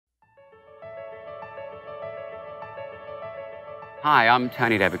Hi, I'm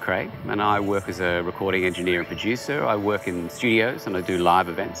David Cray, and I work as a recording engineer and producer. I work in studios and I do live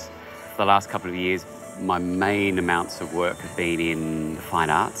events. For the last couple of years, my main amounts of work have been in the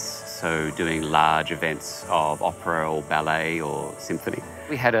fine arts, so doing large events of opera or ballet or symphony.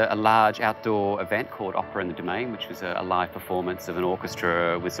 We had a large outdoor event called Opera in the Domain, which was a live performance of an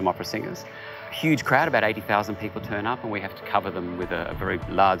orchestra with some opera singers. A huge crowd, about 80,000 people turn up, and we have to cover them with a very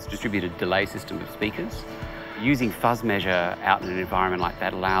large distributed delay system of speakers. Using FuzzMeasure out in an environment like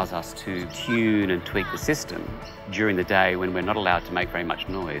that allows us to tune and tweak the system during the day when we're not allowed to make very much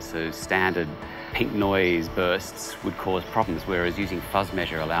noise. So standard pink noise bursts would cause problems, whereas using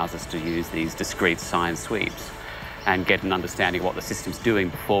FuzzMeasure allows us to use these discrete sine sweeps and get an understanding of what the system's doing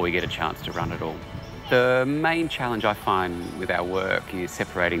before we get a chance to run it all. The main challenge I find with our work is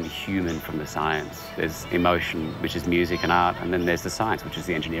separating the human from the science. There's emotion, which is music and art, and then there's the science, which is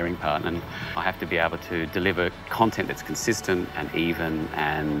the engineering part. And I have to be able to deliver content that's consistent and even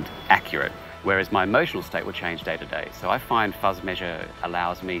and accurate, whereas my emotional state will change day to day. So I find FuzzMeasure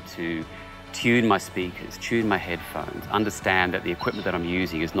allows me to tune my speakers, tune my headphones, understand that the equipment that I'm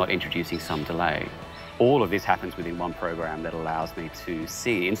using is not introducing some delay. All of this happens within one program that allows me to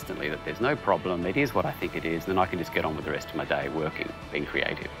see instantly that there's no problem, it is what I think it is, and then I can just get on with the rest of my day working, being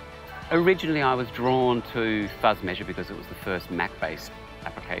creative. Originally I was drawn to FuzzMeasure because it was the first Mac-based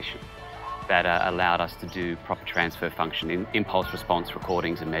application that allowed us to do proper transfer function in impulse response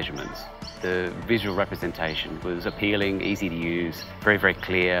recordings and measurements. The visual representation was appealing, easy to use, very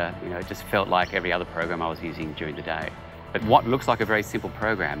clear. It just felt like every other program I was using during the day. But what looks like a very simple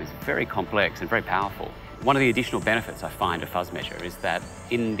program is very complex and very powerful. One of the additional benefits I find of FuzzMeasure is that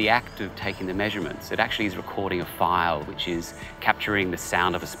in the act of taking the measurements, it actually is recording a file which is capturing the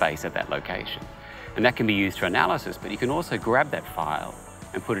sound of a space at that location. And that can be used for analysis, but you can also grab that file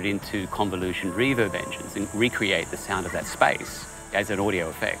and put it into convolution reverb engines and recreate the sound of that space as an audio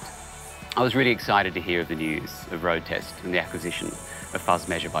effect. I was really excited to hear of the news of Rode Test and the acquisition of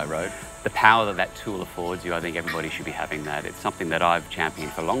FuzzMeasure by Rode. The power that that tool affords you, I think everybody should be having that. It's something that I've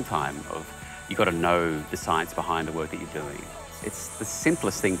championed for a long time of you've got to know the science behind the work that you're doing. It's the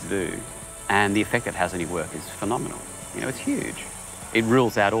simplest thing to do, and the effect it has on your work is phenomenal. It's huge. It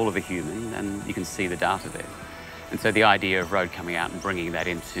rules out all of the human, and you can see the data there. And so the idea of Rode coming out and bringing that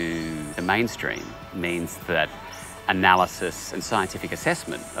into the mainstream means that analysis and scientific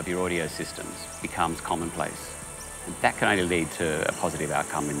assessment of your audio systems becomes commonplace. And that can only lead to a positive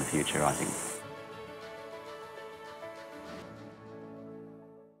outcome in the future, I think.